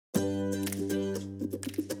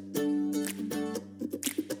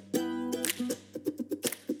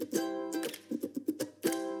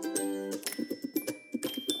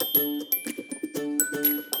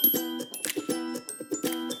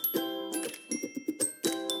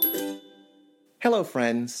Hello,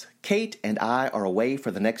 friends. Kate and I are away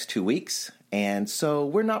for the next 2 weeks, and so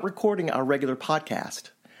we're not recording our regular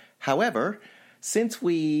podcast. However, since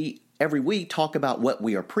we every week talk about what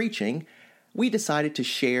we are preaching, we decided to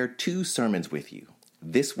share 2 sermons with you.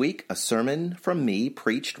 This week, a sermon from me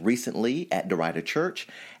preached recently at Derita Church,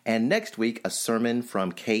 and next week, a sermon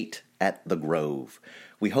from Kate at The Grove.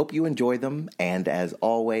 We hope you enjoy them, and as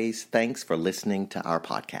always, thanks for listening to our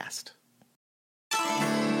podcast.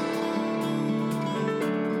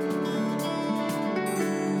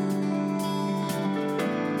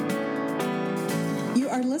 You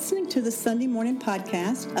are listening to the Sunday morning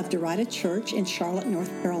podcast of Derita Church in Charlotte, North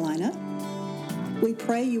Carolina. We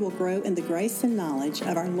pray you will grow in the grace and knowledge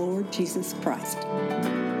of our Lord Jesus Christ.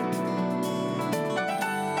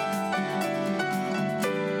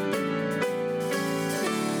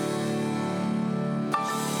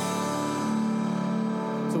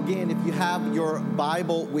 So again, if you have your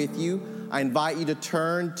Bible with you, I invite you to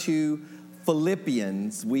turn to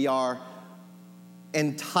Philippians. We are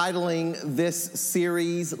entitling this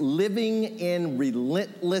series, Living in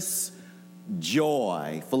Relentless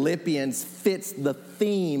Joy. Philippians fits the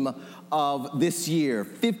theme of this year,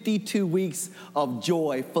 52 weeks of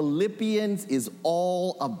joy. Philippians is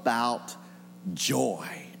all about joy.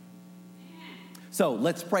 So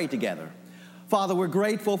let's pray together. Father, we're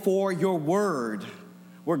grateful for your word.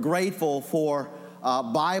 We're grateful for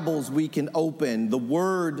Bibles we can open, the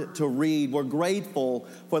Word to read. We're grateful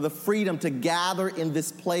for the freedom to gather in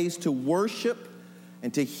this place to worship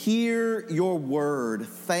and to hear your word.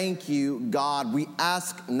 Thank you, God. We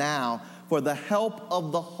ask now for the help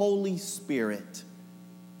of the Holy Spirit,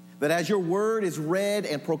 that as your word is read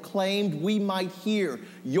and proclaimed, we might hear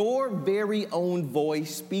your very own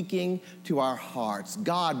voice speaking to our hearts.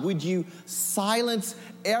 God, would you silence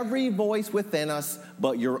every voice within us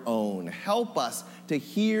but your own? Help us to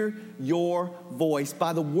hear your voice.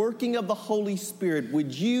 By the working of the Holy Spirit,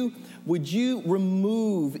 would you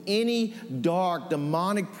remove any dark,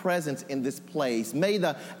 demonic presence in this place? May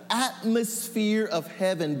the atmosphere of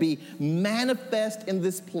heaven be manifest in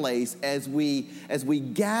this place as we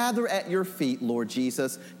gather at your feet, Lord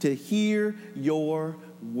Jesus, to hear your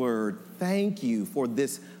word. Thank you for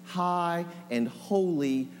this high and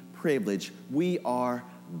holy privilege. We are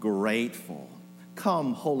grateful.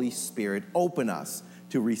 Come, Holy Spirit, open us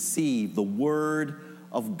to receive the word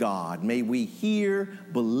of God. May we hear,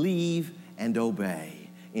 believe, and obey.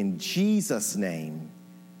 In Jesus' name,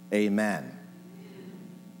 amen.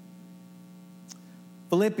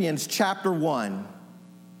 Philippians chapter 1.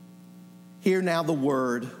 Hear now the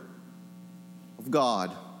word of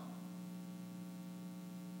God.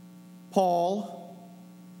 Paul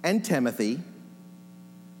and Timothy,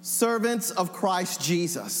 servants of Christ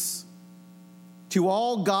Jesus, to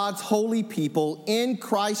all God's holy people in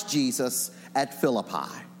Christ Jesus at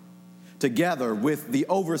Philippi, together with the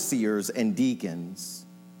overseers and deacons,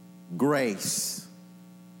 grace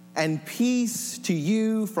and peace to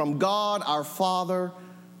you from God our Father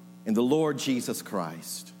and the Lord Jesus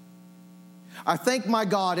Christ. I thank my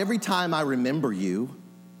God every time I remember you.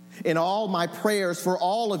 In all my prayers for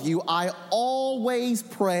all of you, I always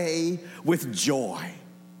pray with joy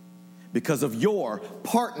because of your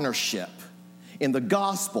partnership in the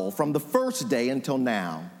gospel from the first day until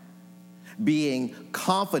now, being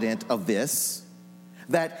confident of this,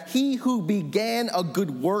 that he who began a good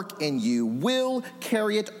work in you will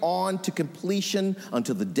carry it on to completion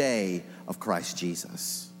until the day of Christ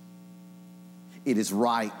Jesus. It is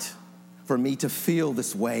right for me to feel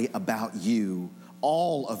this way about you,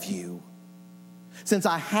 all of you, since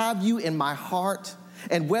I have you in my heart,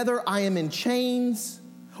 and whether I am in chains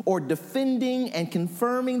or defending and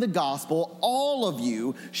confirming the gospel, all of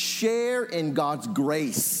you share in God's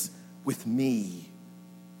grace with me.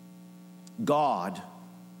 God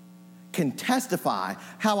can testify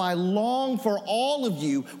how I long for all of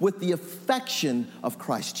you with the affection of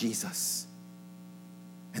Christ Jesus.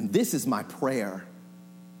 And this is my prayer,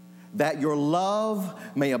 that your love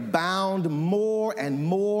may abound more and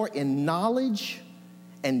more in knowledge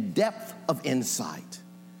and depth of insight,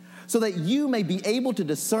 so that you may be able to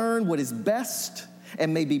discern what is best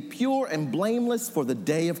and may be pure and blameless for the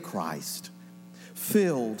day of Christ,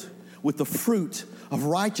 filled with the fruit of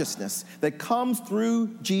righteousness that comes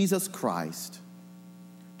through Jesus Christ,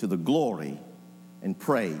 to the glory and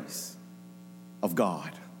praise of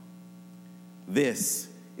God. This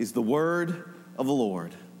is the word of the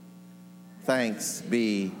Lord. Thanks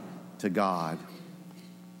be to God.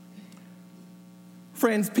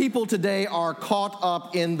 Friends, people today are caught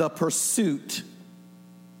up in the pursuit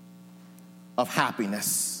of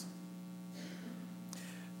happiness.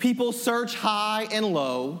 People search high and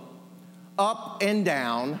low, up and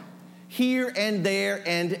down, here and there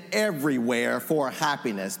and everywhere for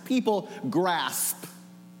happiness. People grasp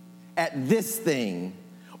at this thing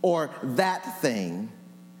or that thing,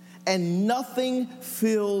 and nothing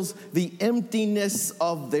fills the emptiness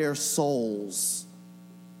of their souls.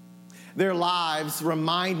 Their lives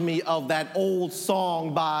remind me of that old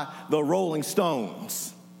song by the Rolling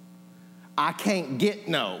Stones. I can't get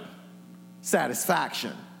no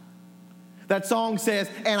satisfaction. That song says,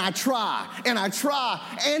 and I try, and I try,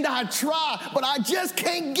 and I try, but I just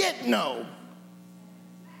can't get no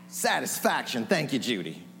satisfaction. Thank you,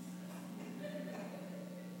 Judy.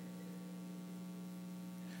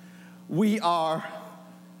 We are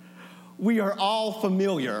all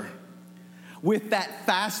familiar with that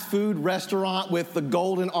fast food restaurant with the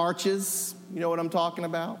golden arches. You know what I'm talking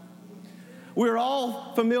about? We're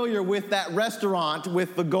all familiar with that restaurant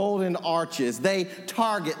with the golden arches. They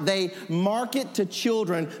market to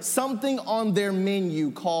children something on their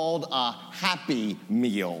menu called a Happy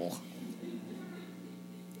Meal.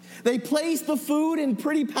 They place the food in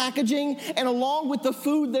pretty packaging, and along with the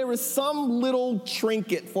food, there is some little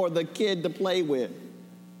trinket for the kid to play with.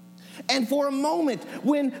 And for a moment,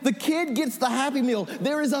 when the kid gets the Happy Meal,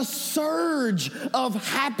 there is a surge of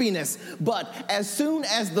happiness. But as soon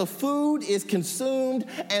as the food is consumed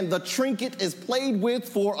and the trinket is played with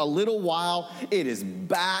for a little while, it is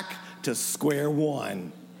back to square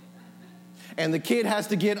one. And the kid has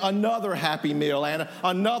to get another Happy Meal and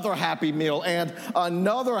another Happy Meal and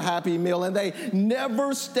another Happy Meal, and they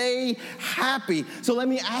never stay happy. So let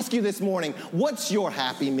me ask you this morning, what's your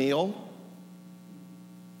Happy Meal?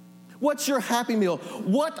 What's your Happy Meal?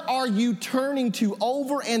 What are you turning to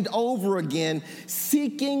over and over again,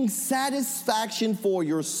 seeking satisfaction for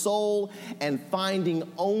your soul and finding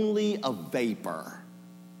only a vapor?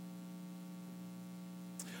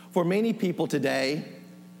 For many people today,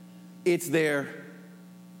 it's their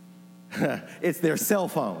cell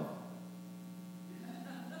phone.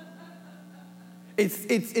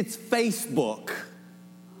 It's Facebook.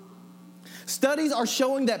 Studies are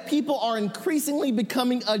showing that people are increasingly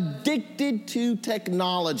becoming addicted to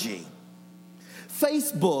technology.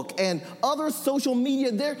 Facebook and other social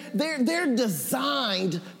media, they're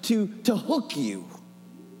designed to hook you.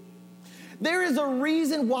 There is a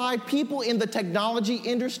reason why people in the technology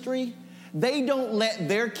industry, they don't let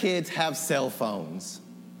their kids have cell phones.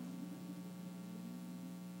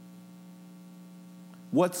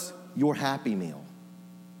 What's your Happy Meal?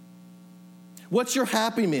 What's your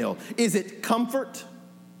Happy Meal? Is it comfort?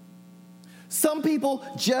 Some people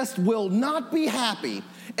just will not be happy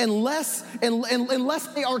unless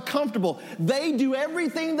they are comfortable. They do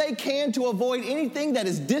everything they can to avoid anything that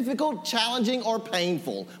is difficult, challenging, or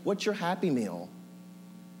painful. What's your Happy Meal?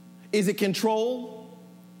 Is it control?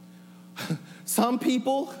 Some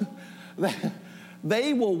people,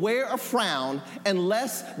 they will wear a frown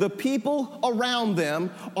unless the people around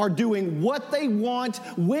them are doing what they want,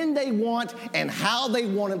 when they want, and how they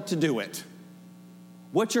want them to do it.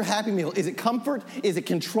 What's your Happy Meal? Is it comfort? Is it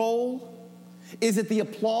control? Is it the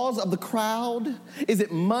applause of the crowd? Is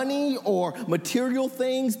it money or material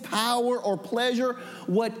things, power or pleasure?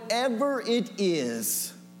 Whatever it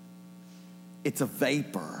is, it's a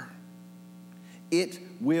vapor. It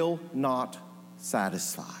will not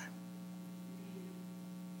satisfy.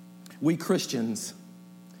 We Christians,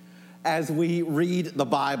 as we read the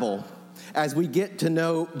Bible, as we get to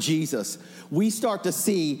know Jesus, we start to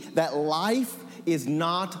see that life is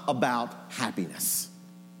not about happiness.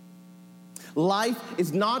 Life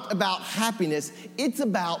is not about happiness, it's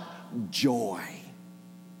about joy.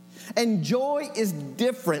 And joy is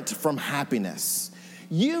different from happiness.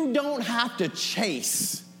 You don't have to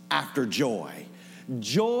chase after joy.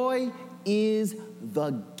 Joy is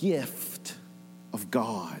the gift of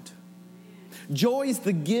God. Joy is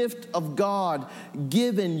the gift of God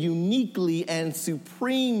given uniquely and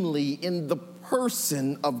supremely in the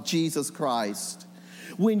person of Jesus Christ.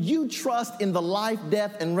 When you trust in the life,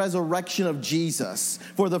 death, and resurrection of Jesus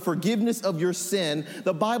for the forgiveness of your sin,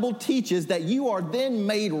 the Bible teaches that you are then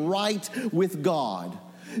made right with God.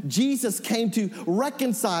 Jesus came to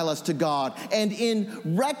reconcile us to God, and in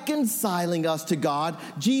reconciling us to God,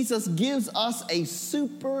 Jesus gives us a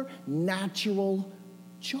supernatural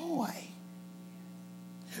joy.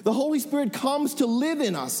 The Holy Spirit comes to live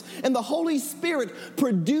in us, and the Holy Spirit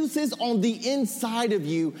produces on the inside of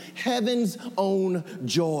you heaven's own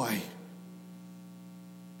joy.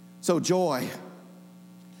 So joy,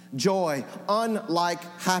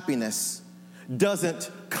 unlike happiness, doesn't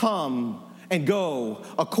come and go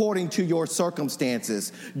according to your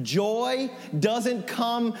circumstances. Joy doesn't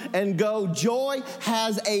come and go. Joy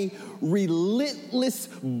has a relentless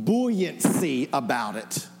buoyancy about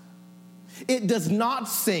it. It does not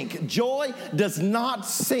sink. Joy does not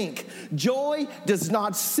sink. Joy does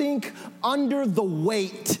not sink under the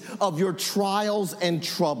weight of your trials and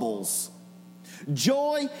troubles.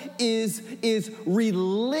 Joy is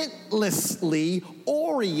relentlessly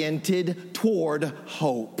oriented toward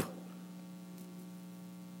hope.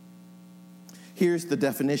 Here's the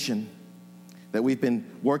definition that we've been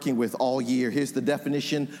working with all year. Here's the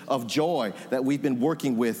definition of joy that we've been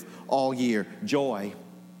working with all year. Joy.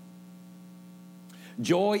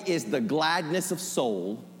 Joy is the gladness of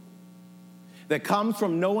soul that comes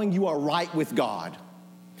from knowing you are right with God.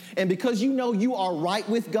 And because you know you are right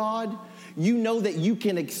with God, you know that you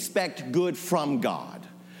can expect good from God.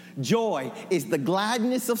 Joy is the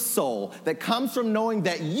gladness of soul that comes from knowing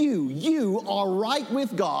that you are right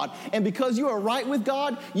with God. And because you are right with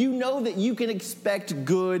God, you know that you can expect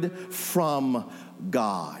good from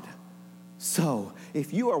God. So,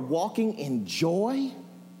 if you are walking in joy,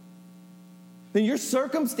 then your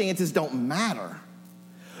circumstances don't matter.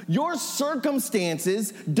 Your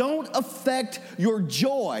circumstances don't affect your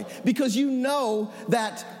joy because you know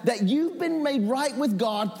that you've been made right with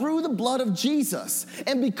God through the blood of Jesus.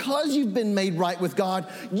 And because you've been made right with God,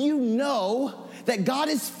 you know that God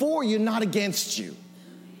is for you, not against you.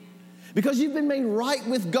 Because you've been made right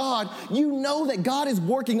with God, you know that God is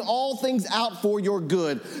working all things out for your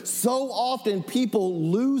good. So often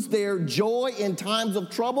people lose their joy in times of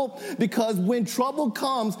trouble because when trouble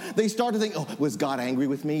comes, they start to think, oh, was God angry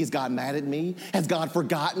with me? Is God mad at me? Has God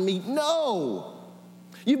forgotten me? No.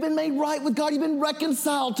 You've been made right with God. You've been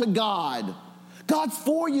reconciled to God. God's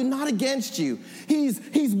for you, not against you.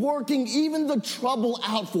 He's working even the trouble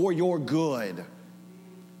out for your good.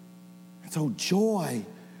 And so joy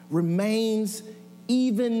remains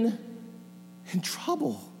even in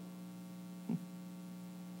trouble.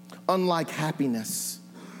 Unlike happiness,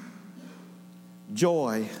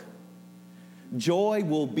 joy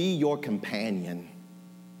will be your companion.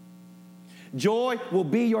 Joy will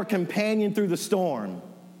be your companion through the storm.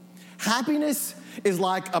 Happiness is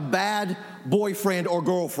like a bad boyfriend or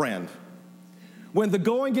girlfriend. When the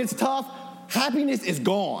going gets tough, happiness is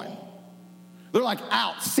gone. They're like,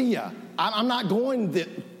 out, see ya. I'm not going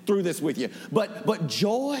through this with you. But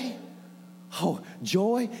joy,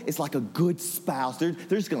 joy is like a good spouse. They're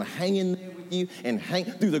just going to hang in there with you and hang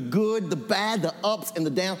through the good, the bad, the ups and the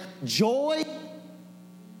downs. Joy,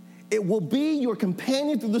 it will be your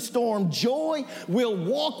companion through the storm. Joy will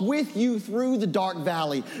walk with you through the dark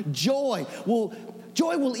valley. Joy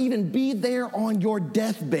will even be there on your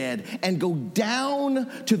deathbed and go down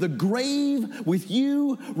to the grave with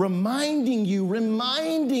you, reminding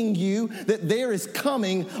you that there is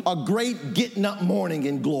coming a great getting up morning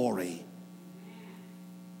in glory.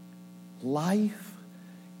 Life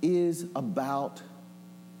is about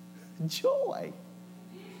joy,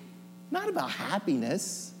 not about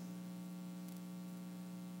happiness.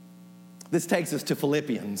 This takes us to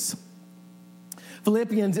Philippians.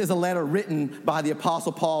 Philippians is a letter written by the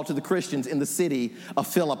Apostle Paul to the Christians in the city of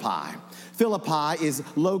Philippi. Philippi is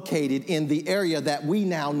located in the area that we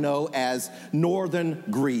now know as northern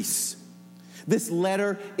Greece. This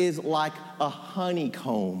letter is like a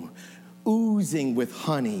honeycomb, oozing with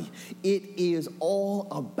honey. It is all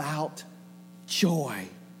about joy.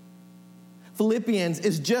 Philippians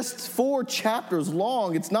is just 4 chapters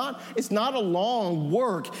long. It's not a long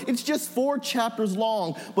work. It's just 4 chapters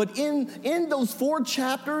long. But in those 4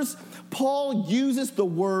 chapters, Paul uses the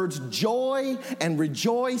words joy and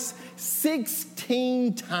rejoice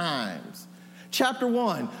 16 times. Chapter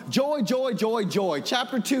 1, joy, joy, joy, joy.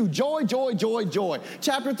 Chapter 2, joy, joy, joy, joy.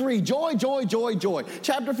 Chapter 3, joy, joy, joy, joy.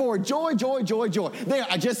 Chapter 4, joy, joy, joy, joy. There,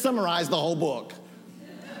 I just summarized the whole book.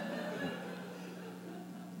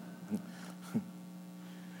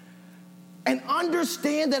 And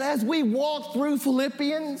understand that as we walk through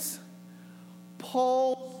Philippians,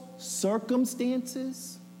 Paul's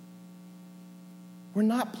circumstances were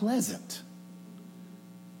not pleasant.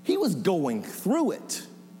 He was going through it.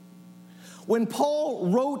 When Paul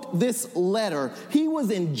wrote this letter, he was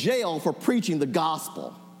in jail for preaching the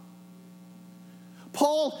gospel.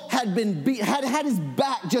 Paul had had his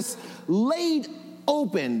back just laid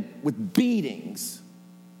open with beatings.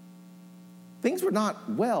 Things were not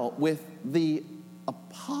well with the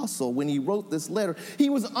apostle when he wrote this letter. He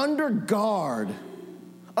was under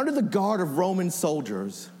the guard of Roman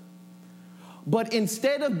soldiers. But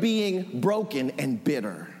instead of being broken and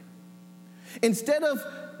bitter, Instead of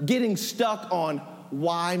getting stuck on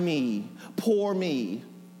why me, poor me,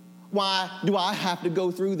 why do I have to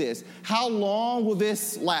go through this? How long will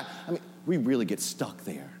this last? I mean, we really get stuck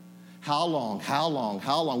there. How long?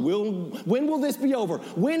 When will this be over?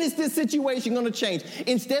 When is this situation going to change?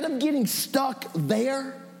 Instead of getting stuck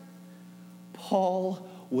there, Paul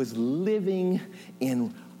was living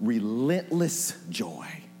in relentless joy.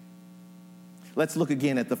 Let's look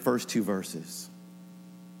again at the first two verses.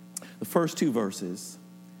 The first two verses,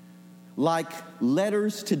 like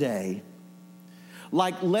letters today,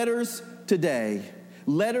 letters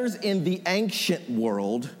in the ancient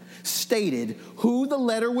world stated who the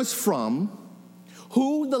letter was from,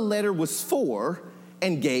 who the letter was for,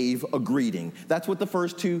 and gave a greeting. That's what the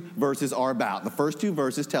first two verses are about. The first two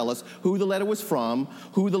verses tell us who the letter was from,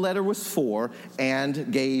 who the letter was for,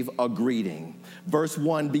 and gave a greeting. Verse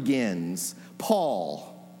 1 begins,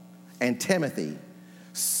 Paul and Timothy,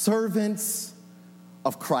 servants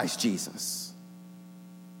of Christ Jesus.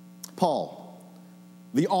 Paul,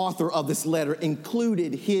 the author of this letter,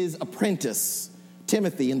 included his apprentice,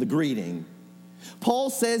 Timothy, in the greeting. Paul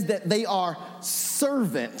says that they are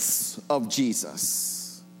servants of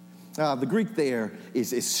Jesus. The Greek there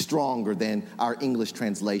is stronger than our English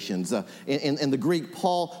translations. In the Greek,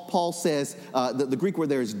 Paul says, the Greek word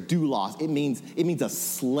there is doulos. It means a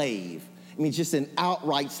slave. It means just an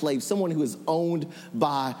outright slave, someone who is owned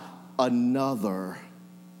by another.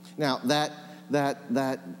 Now, that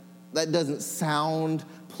doesn't sound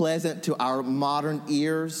pleasant to our modern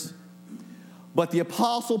ears, but the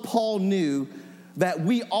Apostle Paul knew that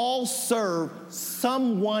we all serve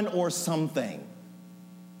someone or something.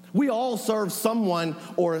 We all serve someone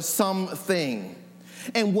or something.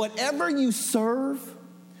 And whatever you serve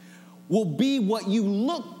will be what you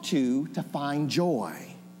look to find joy.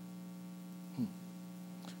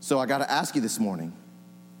 So I got to ask you this morning,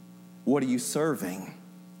 what are you serving?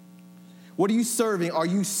 What are you serving? Are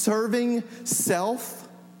you serving self?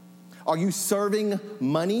 Are you serving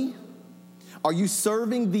money? Are you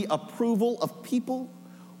serving the approval of people?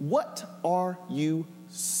 What are you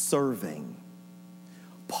serving?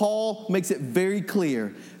 Paul makes it very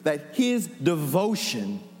clear that his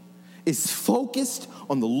devotion is focused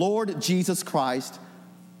on the Lord Jesus Christ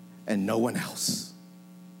and no one else.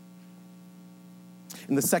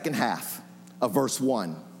 In the second half of verse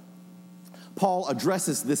 1, Paul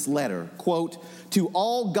addresses this letter, quote, to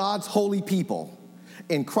all God's holy people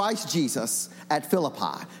in Christ Jesus at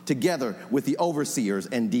Philippi, together with the overseers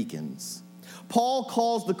and deacons. Paul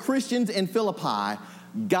calls the Christians in Philippi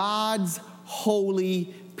God's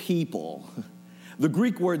holy people. The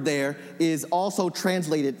Greek word there is also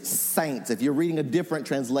translated saints. If you're reading a different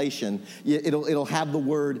translation, it'll have the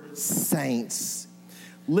word saints.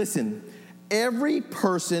 Listen, every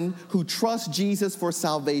person who trusts Jesus for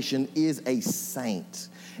salvation is a saint.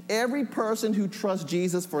 Every person who trusts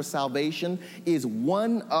Jesus for salvation is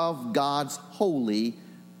one of God's holy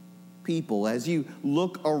people. As you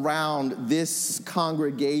look around this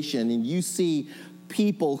congregation and you see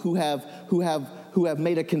people who have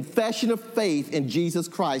made a confession of faith in Jesus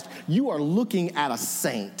Christ, you are looking at a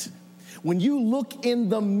saint. When you look in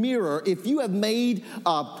the mirror, if you have made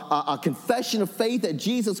a confession of faith that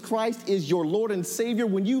Jesus Christ is your Lord and Savior,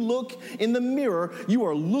 when you look in the mirror, you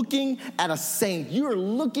are looking at a saint. You are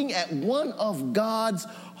looking at one of God's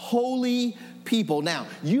holy people. Now,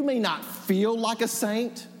 you may not feel like a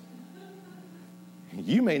saint.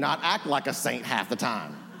 You may not act like a saint half the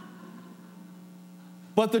time.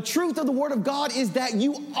 But the truth of the Word of God is that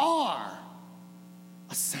you are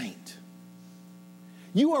a saint.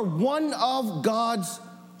 You are one of God's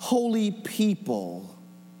holy people.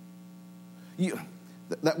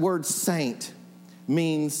 That word saint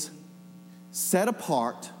means set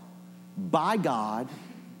apart by God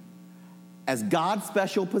as God's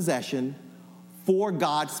special possession for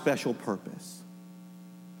God's special purpose.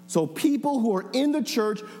 So people who are in the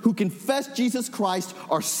church who confess Jesus Christ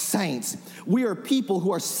are saints. We are people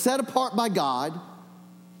who are set apart by God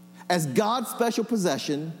as God's special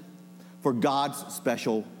possession for God's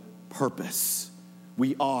special purpose.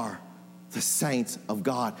 We are the saints of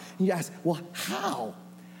God. And you ask, well, how?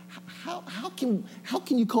 How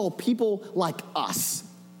can you call people like us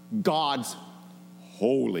God's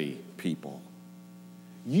holy people?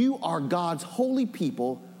 You are God's holy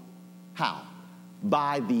people. How?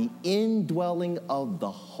 By the indwelling of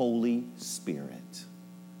the Holy Spirit.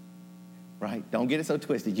 Right? Don't get it so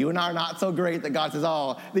twisted. You and I are not so great that God says,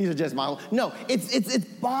 oh, these are just my... No, it's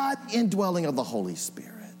by the indwelling of the Holy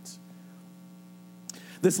Spirit.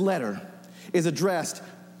 This letter is addressed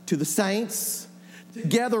to the saints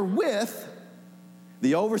together with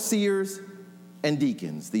the overseers and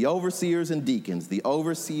deacons. The overseers and deacons. The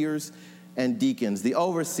overseers and deacons. The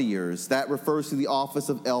overseers, that refers to the office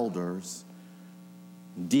of elders.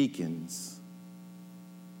 Deacons.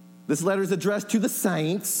 This letter is addressed to the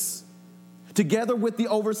saints, together with the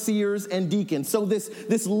overseers and deacons. So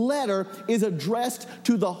this letter is addressed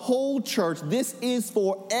to the whole church. This is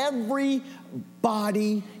for everybody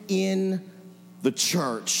in the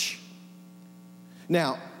church.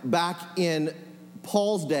 Now, back in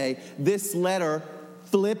Paul's day, this letter,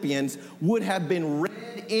 Philippians, would have been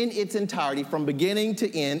read in its entirety from beginning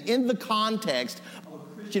to end in the context of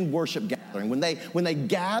a Christian worship gathering. When they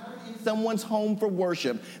gathered in someone's home for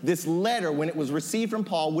worship, this letter, when it was received from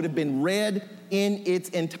Paul, would have been read in its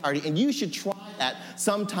entirety. And you should try that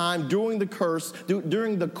sometime during the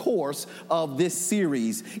course of this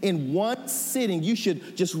series. In one sitting, you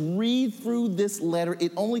should just read through this letter.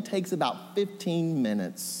 It only takes about 15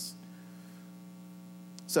 minutes.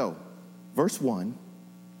 So, verse 1,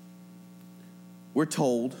 we're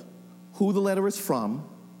told who the letter is from,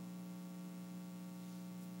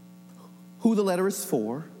 who the letter is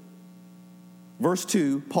for. Verse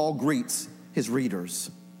 2, Paul greets his readers.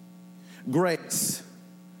 Grace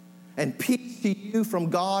and peace to you from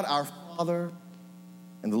God our Father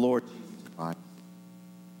and the Lord Jesus Christ.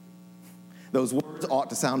 Those words ought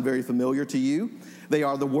to sound very familiar to you. They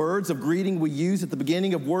are the words of greeting we use at the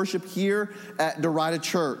beginning of worship here at Derita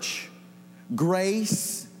Church.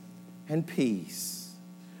 Grace and peace.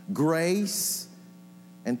 Grace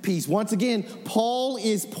and peace. Once again, Paul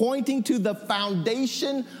is pointing to the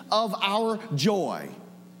foundation of our joy.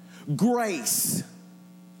 Grace.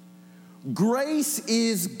 Grace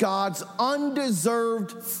is God's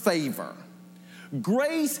undeserved favor.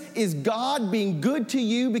 Grace is God being good to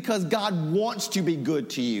you because God wants to be good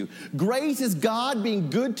to you. Grace is God being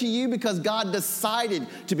good to you because God decided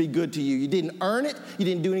to be good to you. You didn't earn it. You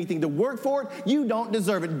didn't do anything to work for it. You don't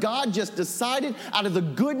deserve it. God just decided out of the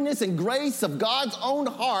goodness and grace of God's own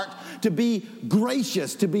heart to be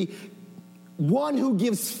gracious, to be one who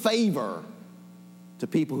gives favor to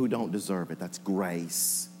people who don't deserve it. That's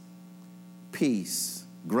grace. Peace.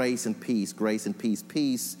 Grace and peace. Grace and peace.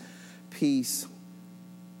 Peace. Peace.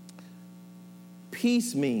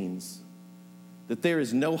 Peace means that there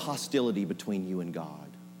is no hostility between you and God.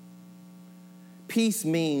 Peace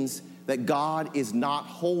means that God is not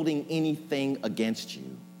holding anything against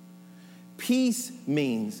you. Peace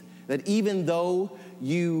means that even though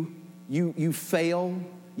you fail,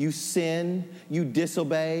 you sin, you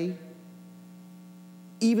disobey,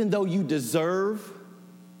 even though you deserve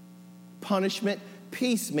punishment,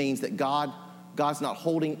 peace means that God's not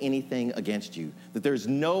holding anything against you, that there's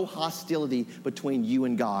no hostility between you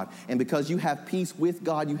and God. And because you have peace with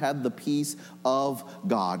God, you have the peace of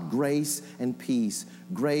God. Grace and peace.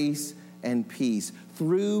 Grace and peace.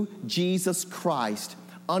 Through Jesus Christ,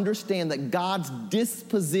 understand that God's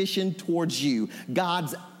disposition towards you,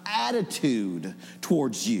 God's attitude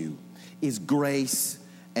towards you is grace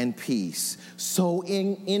and peace. So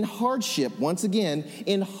in hardship, once again,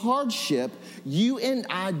 in hardship, you and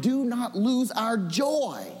I do not lose our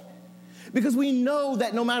joy. Because we know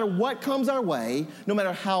that no matter what comes our way, no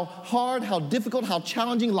matter how hard, how difficult, how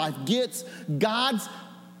challenging life gets, God's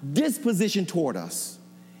disposition toward us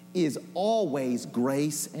is always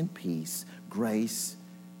grace and peace. Grace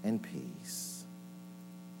and peace.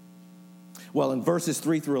 Well, in verses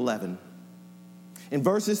 3 through 11,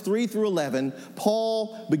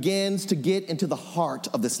 Paul begins to get into the heart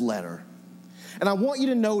of this letter. And I want you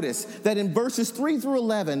to notice that in verses 3 through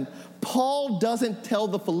 11, Paul doesn't tell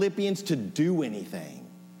the Philippians to do anything.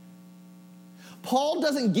 Paul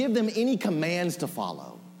doesn't give them any commands to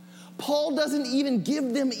follow. Paul doesn't even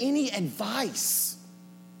give them any advice.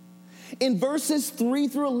 In verses 3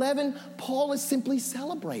 through 11, Paul is simply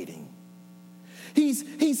celebrating.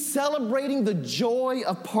 He's celebrating the joy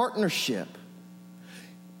of partnership.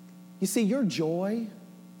 You see, your joy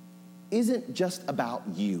isn't just about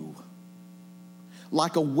you.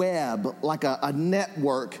 Like a web, like a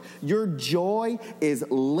network, your joy is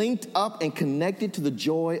linked up and connected to the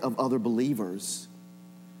joy of other believers.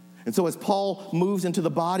 And so as Paul moves into the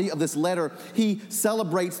body of this letter, he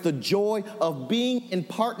celebrates the joy of being in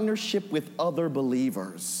partnership with other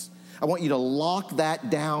believers. I want you to lock that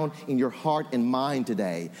down in your heart and mind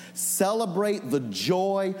today. Celebrate the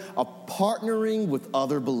joy of partnering with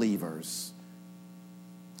other believers.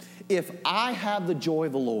 If I have the joy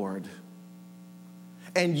of the Lord,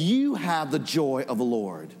 and you have the joy of the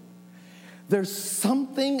Lord, there's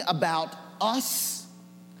something about us,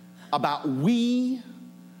 about we,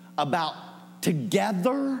 about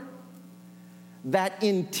together that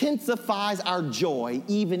intensifies our joy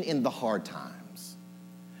even in the hard times.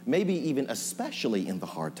 maybe even especially in the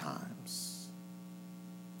hard times.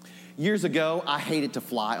 Years ago, I hated to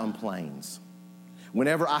fly on planes.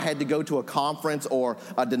 Whenever I had to go to a conference or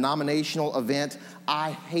a denominational event,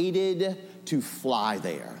 I hated to fly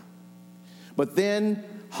there. But then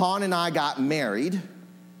Han and I got married,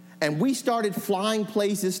 and we started flying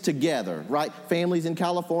places together, right? Families in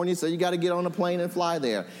California, so you got to get on a plane and fly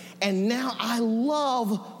there. And now I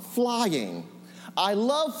love flying. I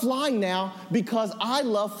love flying now because I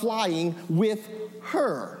love flying with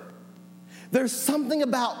her. There's something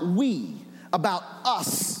about we, about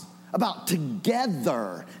us, about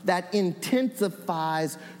together that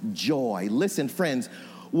intensifies joy. Listen, friends,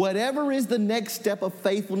 whatever is the next step of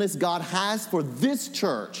faithfulness God has for this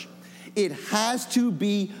church, it has to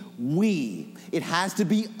be we. It has to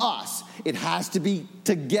be us. It has to be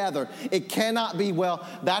together. It cannot be, well,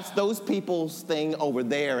 that's those people's thing over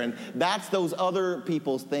there, and that's those other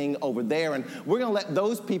people's thing over there, and we're going to let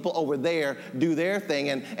those people over there do their thing,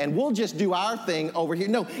 and we'll just do our thing over here.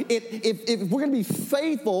 No, if we're going to be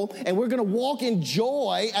faithful and we're going to walk in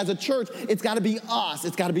joy as a church, it's got to be us.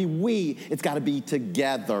 It's got to be we. It's got to be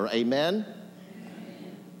together. Amen?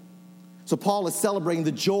 So Paul is celebrating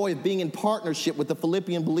the joy of being in partnership with the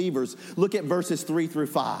Philippian believers. Look at verses 3 through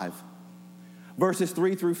 5. Verses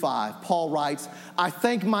 3 through 5, Paul writes, I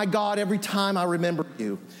thank my God every time I remember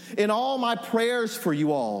you. In all my prayers for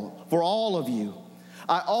you all, for all of you,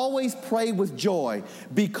 I always pray with joy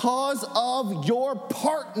because of your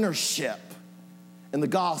partnership in the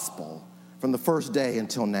gospel from the first day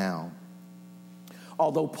until now.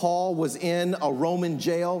 Although Paul was in a Roman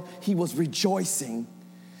jail, he was rejoicing.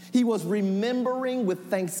 He was remembering with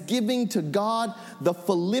thanksgiving to God the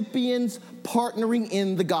Philippians partnering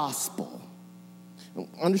in the gospel.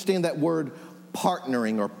 Understand that word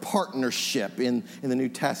partnering or partnership in the New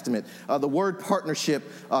Testament. The word partnership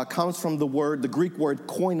comes from the Greek word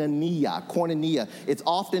koinonia. It's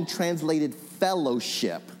often translated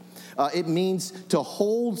fellowship. It means to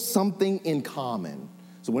hold something in common.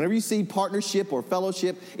 So whenever you see partnership or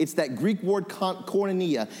fellowship, it's that Greek word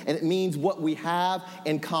koinonia, and it means what we have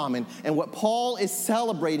in common. And what Paul is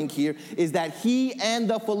celebrating here is that he and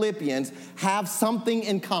the Philippians have something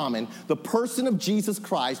in common, the person of Jesus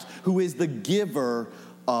Christ, who is the giver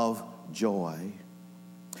of joy.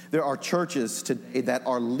 There are churches today that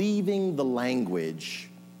are leaving the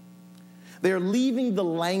language. They're leaving the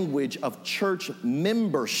language of church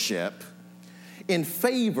membership in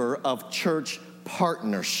favor of church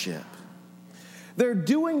partnership. They're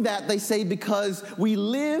doing that, they say, because we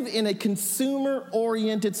live in a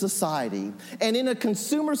consumer-oriented society. And in a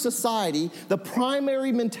consumer society, the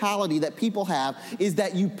primary mentality that people have is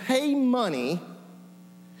that you pay money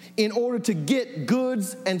in order to get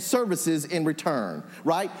goods and services in return,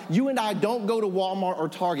 right? You and I don't go to Walmart or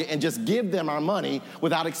Target and just give them our money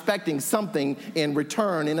without expecting something in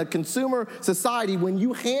return. In a consumer society, when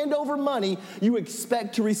you hand over money, you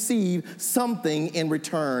expect to receive something in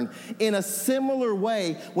return. In a similar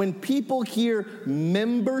way, when people hear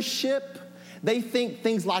membership, they think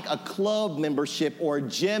things like a club membership or a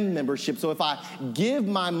gym membership. So if I give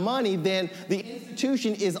my money, then the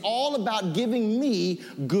institution is all about giving me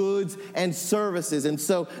goods and services. And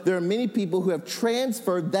so there are many people who have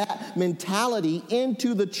transferred that mentality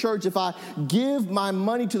into the church. If I give my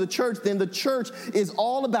money to the church, then the church is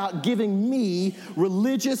all about giving me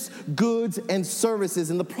religious goods and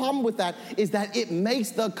services. And the problem with that is that it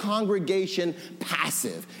makes the congregation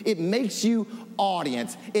passive. It makes you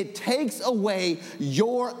audience. It takes away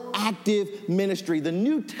your active ministry. The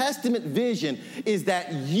New Testament vision is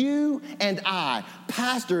that you and I,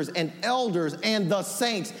 pastors and elders and the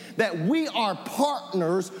saints, that we are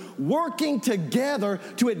partners working together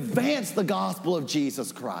to advance the gospel of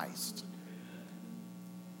Jesus Christ.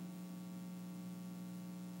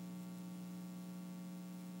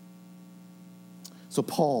 So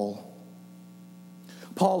Paul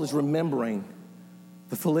is remembering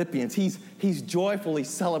the Philippians. He's joyfully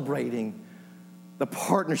celebrating the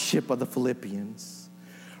partnership of the Philippians,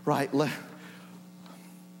 right?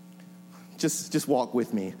 Just walk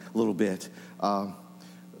with me a little bit.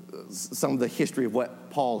 Some of the history of what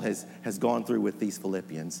Paul has gone through with these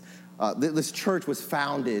Philippians. This church was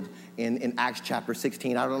founded in Acts chapter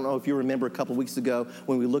 16. I don't know if you remember a couple weeks ago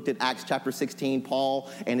when we looked at Acts chapter 16, Paul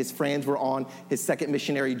and his friends were on his second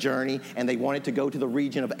missionary journey, and they wanted to go to the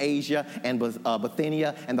region of Asia and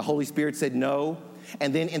Bithynia, and the Holy Spirit said no.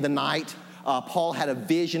 And then in the night, Paul had a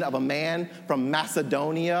vision of a man from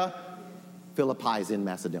Macedonia Philippi is in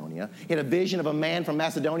Macedonia. He had a vision of a man from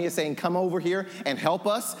Macedonia saying, come over here and help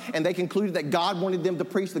us. And they concluded that God wanted them to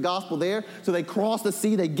preach the gospel there. So they cross the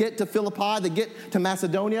sea, they get to Philippi, they get to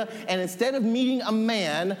Macedonia. And instead of meeting a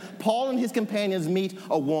man, Paul and his companions meet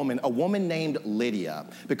a woman named Lydia.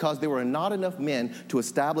 Because there were not enough men to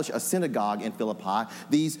establish a synagogue in Philippi,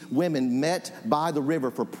 these women met by the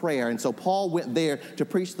river for prayer. And so Paul went there to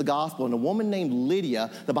preach the gospel. And a woman named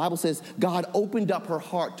Lydia, the Bible says, God opened up her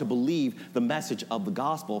heart to believe the message of the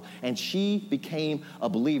gospel, and she became a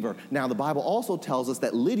believer. Now, the Bible also tells us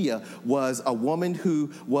that Lydia was a woman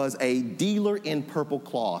who was a dealer in purple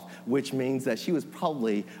cloth, which means that she was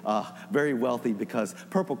probably very wealthy, because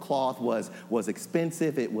purple cloth was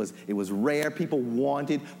expensive. It was rare. People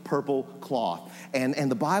wanted purple cloth.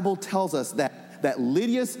 And the Bible tells us that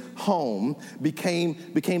Lydia's home became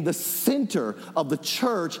the center of the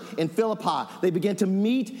church in Philippi. They began to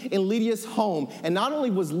meet in Lydia's home. And not only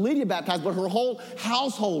was Lydia baptized, but her whole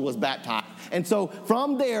household was baptized. And so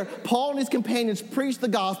from there, Paul and his companions preached the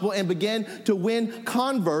gospel and began to win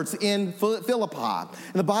converts in Philippi.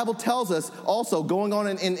 And the Bible tells us also, going on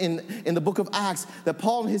in the book of Acts, that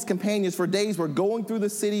Paul and his companions for days were going through the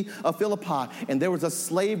city of Philippi. And there was a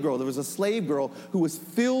slave girl who was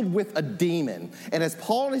filled with a demon. And as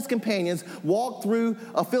Paul and his companions walked through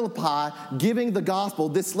Philippi giving the gospel,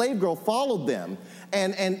 this slave girl followed them.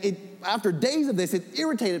 And after days of this, it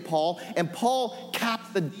irritated Paul, and Paul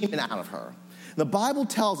cast the demon out of her. The Bible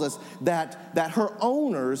tells us that her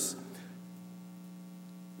owners,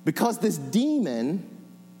 because this demon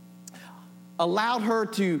allowed her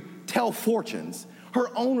to tell fortunes, her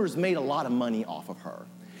owners made a lot of money off of her.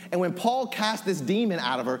 And when Paul cast this demon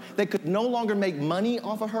out of her, they could no longer make money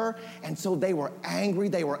off of her. And so they were angry,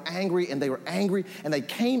 and they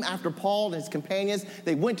came after Paul and his companions.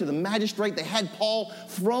 They went to the magistrate. They had Paul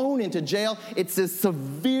thrown into jail. It says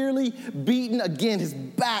severely beaten. Again, his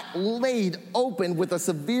back laid open with a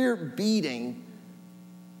severe beating.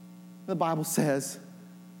 The Bible says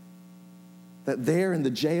that there in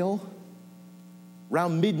the jail,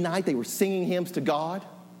 around midnight, they were singing hymns to God.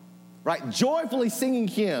 Right, joyfully singing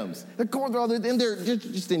hymns. They're going through, and they're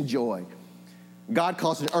just in joy. God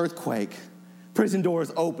caused an earthquake. Prison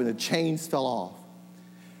doors opened. The chains fell off.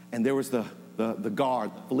 And there was the guard,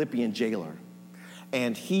 the Philippian jailer.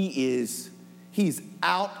 And he's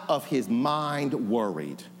out of his mind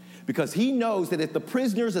worried, because he knows that if the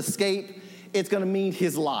prisoners escape, it's going to mean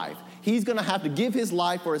his life. He's going to have to give his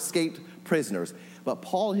life for escaped prisoners. But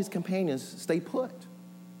Paul and his companions stay put.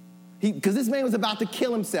 Because this man was about to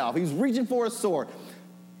kill himself. He was reaching for a sword.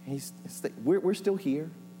 We're still here.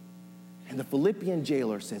 And the Philippian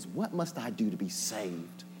jailer says, what must I do to be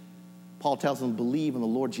saved? Paul tells him, believe in the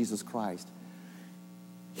Lord Jesus Christ.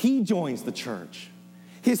 He joins the church.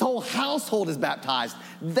 His whole household is baptized.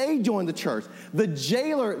 They join the church. The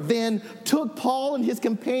jailer then took Paul and his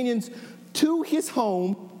companions to his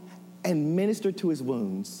home and ministered to his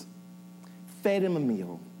wounds, fed him a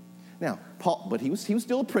meal. Now, Paul, but he was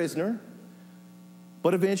still a prisoner,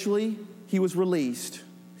 but eventually he was released.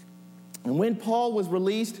 And when Paul was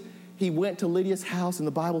released, he went to Lydia's house, and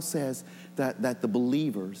the Bible says that the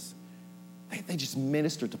believers, they just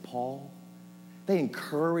ministered to Paul. They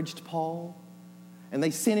encouraged Paul, and they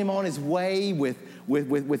sent him on his way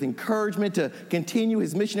with encouragement to continue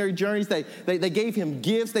his missionary journeys. They gave him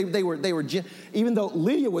gifts. They were even though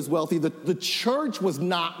Lydia was wealthy, the church was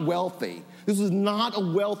not wealthy. This was not a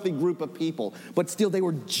wealthy group of people, but still they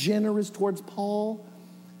were generous towards Paul.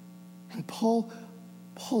 And Paul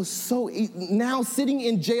is now sitting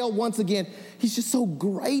in jail once again. He's just so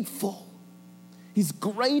grateful. He's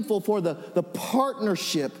grateful for the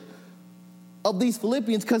partnership of these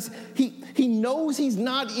Philippians, because he knows he's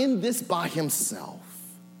not in this by himself.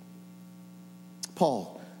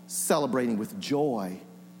 Paul celebrating with joy,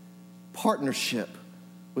 partnership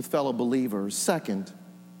with fellow believers. Second,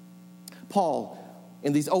 Paul,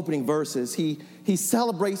 in these opening verses, he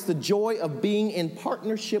celebrates the joy of being in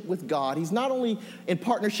partnership with God. He's not only in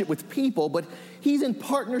partnership with people, but he's in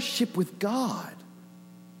partnership with God.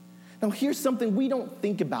 Now, here's something we don't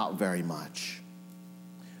think about very much.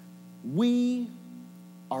 We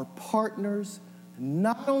are partners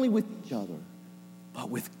not only with each other, but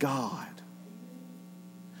with God.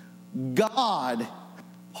 God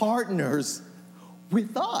partners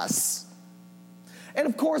with us. And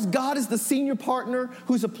of course, God is the senior partner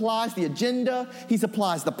who supplies the agenda. He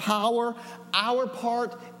supplies the power. Our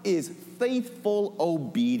part is faithful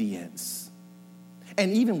obedience.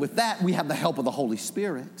 And even with that, we have the help of the Holy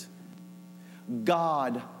Spirit.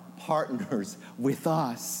 God partners with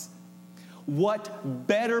us. What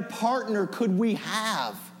better partner could we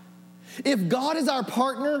have? If God is our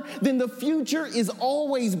partner, then the future is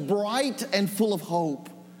always bright and full of hope.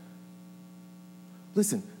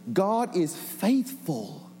 Listen, God is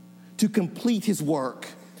faithful to complete his work.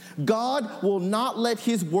 God will not let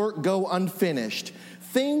his work go unfinished.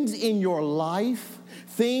 Things in your life,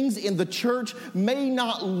 things in the church may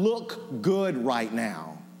not look good right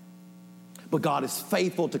now, but God is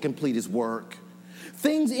faithful to complete his work.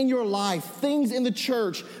 Things in your life, things in the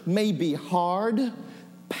church may be hard,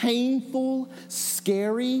 painful,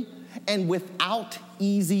 scary, and without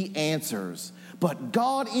easy answers. But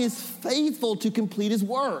God is faithful to complete his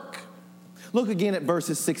work. Look again at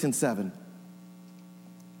verses 6 and 7.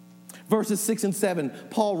 Verses 6 and 7,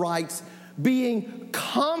 Paul writes, being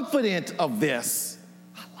confident of this.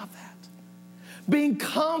 I love that. Being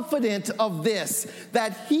confident of this,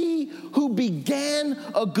 that he who began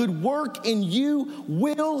a good work in you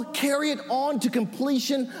will carry it on to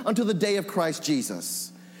completion until the day of Christ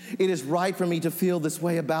Jesus. It is right for me to feel this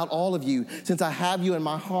way about all of you, since I have you in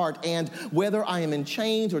my heart, and whether I am in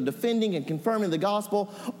chains or defending and confirming the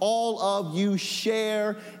gospel, all of you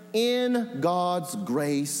share in God's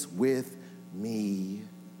grace with me.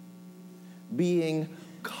 Being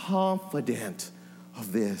confident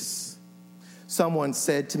of this. Someone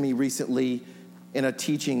said to me recently in a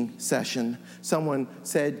teaching session, someone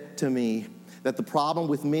said to me that the problem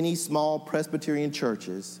with many small Presbyterian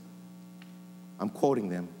churches, I'm quoting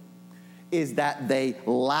them, is that they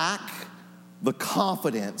lack the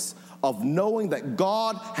confidence of knowing that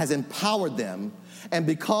God has empowered them, and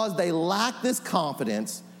because they lack this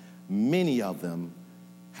confidence, many of them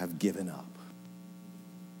have given up.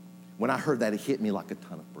 When I heard that, it hit me like a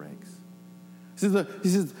ton of bricks. He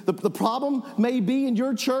says, the problem may be in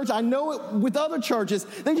your church. I know it with other churches.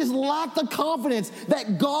 They just lack the confidence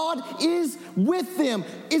that God is with them,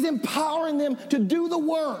 is empowering them to do the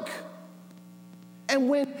work. And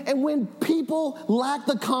when people lack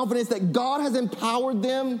the confidence that God has empowered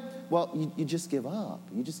them, well, you just give up.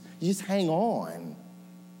 You just hang on.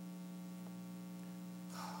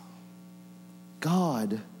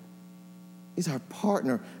 God is our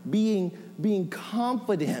partner. Being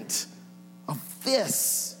confident of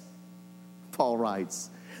this, Paul writes,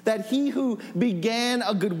 that he who began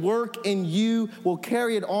a good work in you will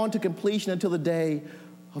carry it on to completion until the day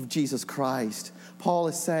of Jesus Christ. Paul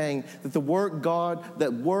is saying that the work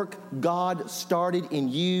God started in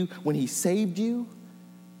you when he saved you,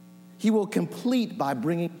 he will complete by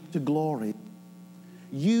bringing to glory.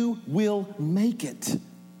 You will make it.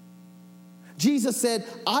 Jesus said,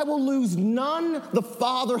 I will lose none the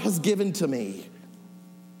Father has given to me.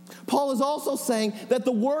 Paul is also saying that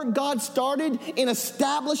the work God started in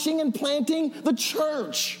establishing and planting the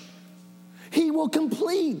church, he will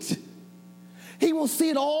complete. He will see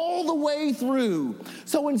it all the way through.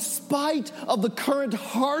 So in spite of the current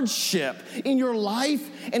hardship in your life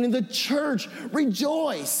and in the church,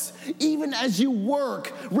 rejoice. Even as you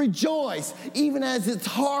work, rejoice. Even as it's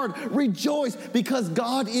hard, rejoice, because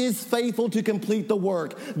God is faithful to complete the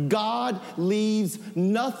work. God leaves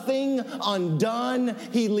nothing undone.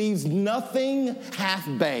 He leaves nothing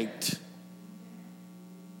half-baked.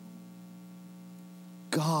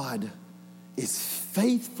 God is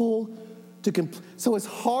faithful to complete. So as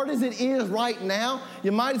hard as it is right now,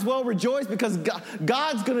 you might as well rejoice, because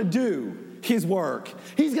God's going to do his work.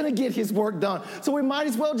 He's going to get his work done. So we might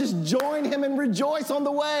as well just join him and rejoice on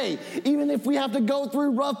the way. Even if we have to go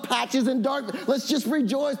through rough patches and dark, let's just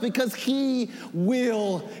rejoice, because he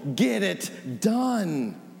will get it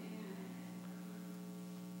done.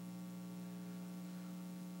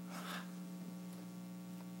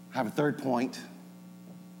 I have a third point,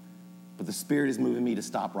 but the Spirit is moving me to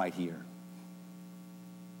stop right here.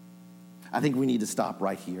 I think we need to stop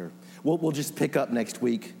right here. We'll just pick up next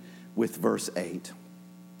week with verse 8.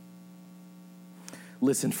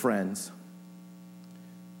 Listen, friends.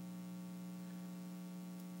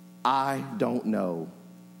 I don't know.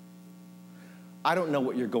 I don't know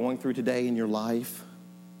what you're going through today in your life.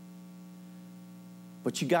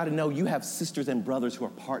 But you got to know you have sisters and brothers who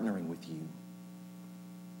are partnering with you.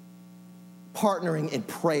 Partnering in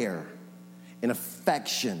prayer, in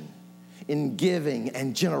affection, in giving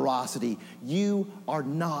and generosity. You are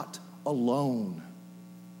not alone.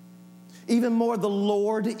 Even more, the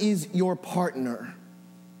Lord is your partner.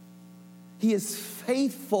 He is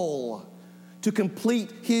faithful to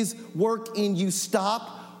complete his work in you.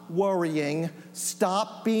 Stop worrying.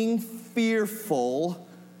 Stop being fearful.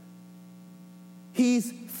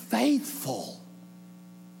 He's faithful.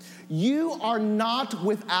 You are not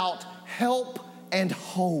without help and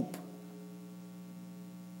hope.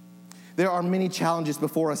 There are many challenges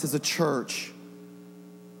before us as a church,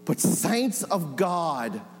 but saints of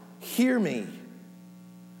God, hear me.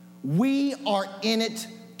 We are in it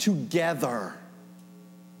together.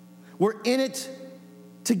 We're in it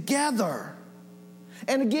together.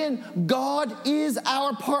 And again, God is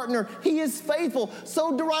our partner. He is faithful.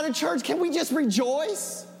 So, Dorada Church, can we just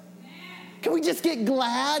rejoice? Can we just get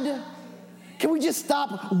glad? Can we just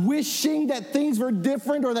stop wishing that things were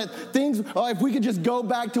different, or that things, if we could just go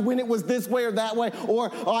back to when it was this way or that way,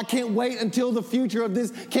 or I can't wait until the future of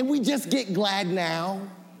this. Can we just get glad now?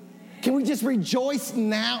 Can we just rejoice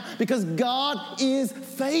now? Because God is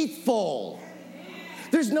faithful.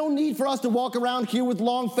 There's no need for us to walk around here with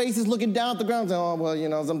long faces looking down at the ground and say, oh,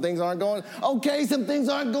 well, some things aren't going. Okay, some things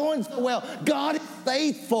aren't going so well. God is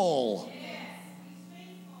faithful.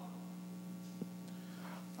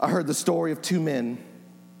 I heard the story of two men.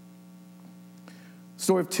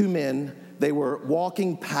 They were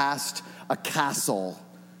walking past a castle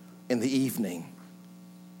in the evening.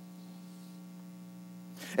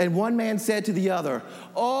 And one man said to the other,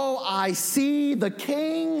 oh, I see the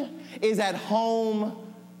king is at home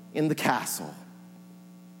in the castle.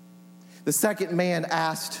 The second man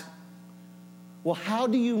asked, well, how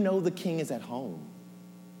do you know the king is at home?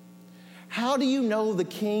 How do you know the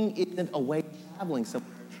king isn't away traveling somewhere?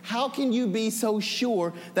 How can you be so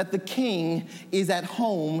sure that the king is at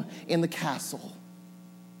home in the castle?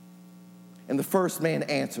 And the first man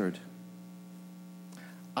answered,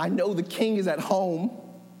 I know the king is at home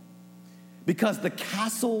because the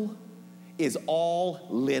castle is all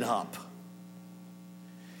lit up.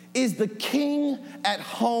 Is the king at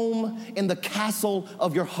home in the castle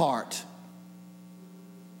of your heart?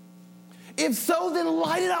 If so, then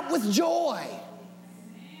light it up with joy.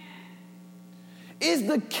 Is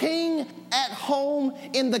the king at home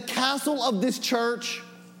in the castle of this church?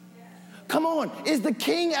 Come on. Is the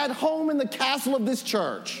king at home in the castle of this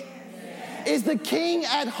church? Is the king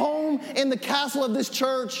at home in the castle of this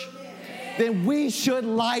church? Then we should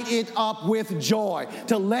light it up with joy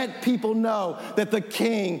to let people know that the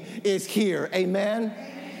king is here. Amen?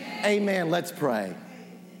 Amen. Let's pray.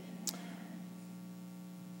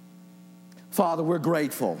 Father, we're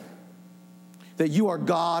grateful that you are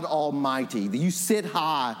God Almighty, that you sit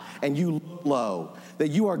high and you look low, that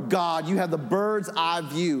you are God. You have the bird's eye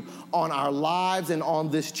view on our lives and on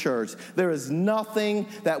this church. There is nothing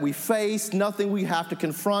that we face, nothing we have to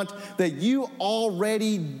confront that you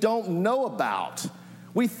already don't know about.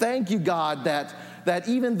 We thank you, God, that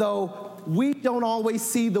even though we don't always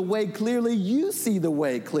see the way clearly, you see the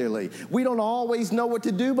way clearly. We don't always know what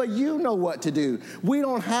to do, but you know what to do. We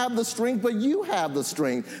don't have the strength, but you have the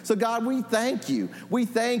strength. So God, we thank you. We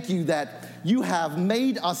thank you that you have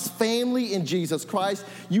made us family in Jesus Christ.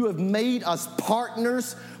 You have made us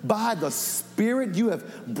partners by the Spirit. You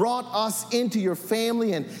have brought us into your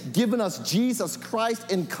family and given us Jesus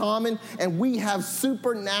Christ in common, and we have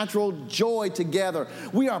supernatural joy together.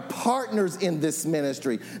 We are partners in this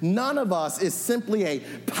ministry. None of us is simply a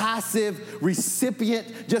passive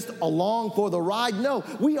recipient just along for the ride. No,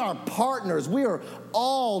 we are partners. We are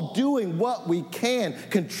all doing what we can,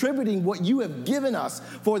 contributing what you have given us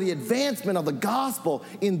for the advancement of the gospel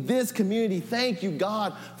in this community. Thank you,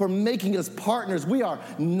 God, for making us partners. We are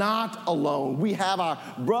not alone. We have our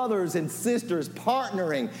brothers and sisters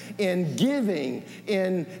partnering in giving,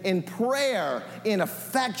 in prayer, in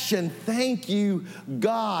affection. Thank you,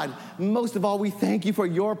 God. Most of all, we thank you for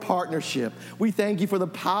your partnership. We thank you for the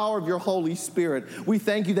power of your Holy Spirit. We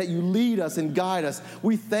thank you that you lead us and guide us.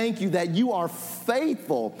 We thank you that you are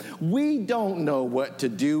faithful. We don't know what to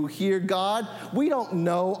do here, God. We don't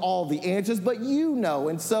know all the answers, but you know.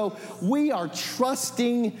 And so we are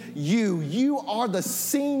trusting you. You are the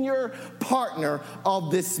senior partner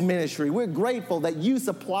of this ministry. We're grateful that you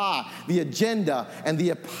supply the agenda and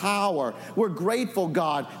the power. We're grateful,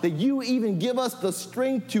 God, that you even give us the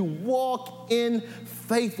strength to walk in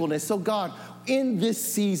faithfulness. So, God, in this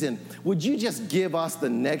season, would you just give us the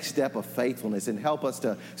next step of faithfulness and help us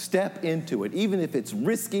to step into it, even if it's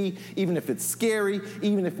risky, even if it's scary,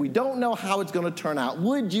 even if we don't know how it's going to turn out?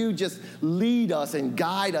 Would you just lead us and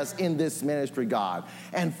guide us in this ministry, God?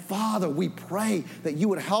 And Father, we pray that you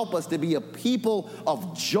would help us to be a people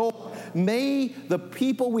of joy. May the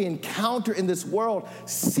people we encounter in this world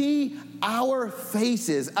see our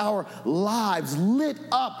faces, our lives lit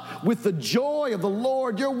up with the joy of the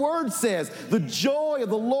Lord. Your word says the joy of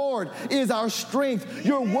the Lord is our strength.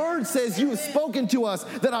 Your word says you have spoken to us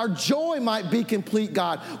that our joy might be complete,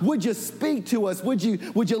 God. Would you speak to us? Would you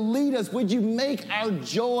lead us? Would you make our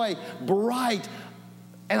joy bright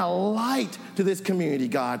and a light to this community,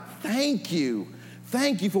 God? Thank you.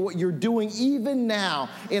 Thank you for what you're doing even now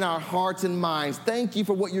in our hearts and minds. Thank you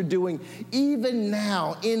for what you're doing even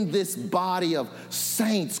now in this body of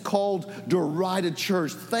saints called Derita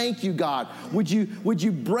Church. Thank you, God. Would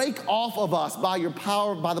you break off of us by the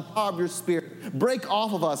power of your Spirit? Break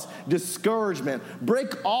off of us discouragement.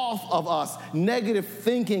 Break off of us negative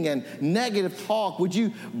thinking and negative talk. Would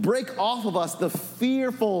you break off of us the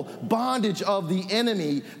fearful bondage of the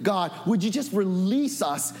enemy, God? Would you just release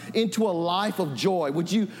us into a life of joy?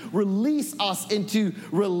 Would you release us into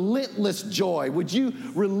relentless joy? Would you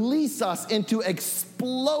release us into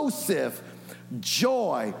explosive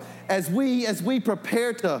joy as we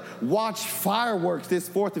prepare to watch fireworks this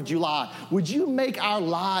 4th of July? Would you make our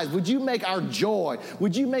lives, would you make our joy,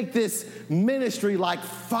 would you make this ministry like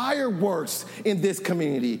fireworks in this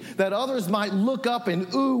community, that others might look up and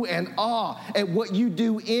ooh and ah at what you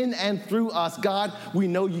do in and through us? God, we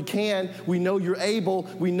know you can, we know you're able,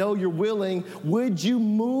 we know you're willing. Would you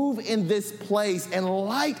move in this place and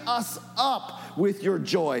light us up with your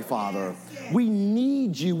joy, Father? We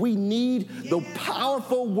need you. We need the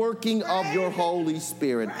powerful working of your Holy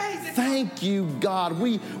Spirit. Thank you, God.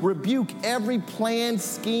 We rebuke every plan,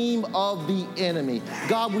 scheme of the enemy.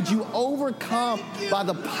 God, would you overcome by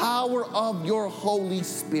the power of your Holy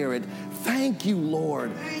Spirit? Thank you,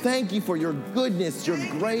 Lord. Thank you for your goodness, your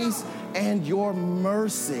grace, and your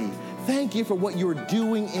mercy. Thank you for what you're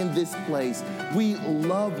doing in this place. We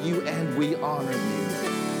love you and we honor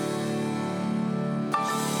you.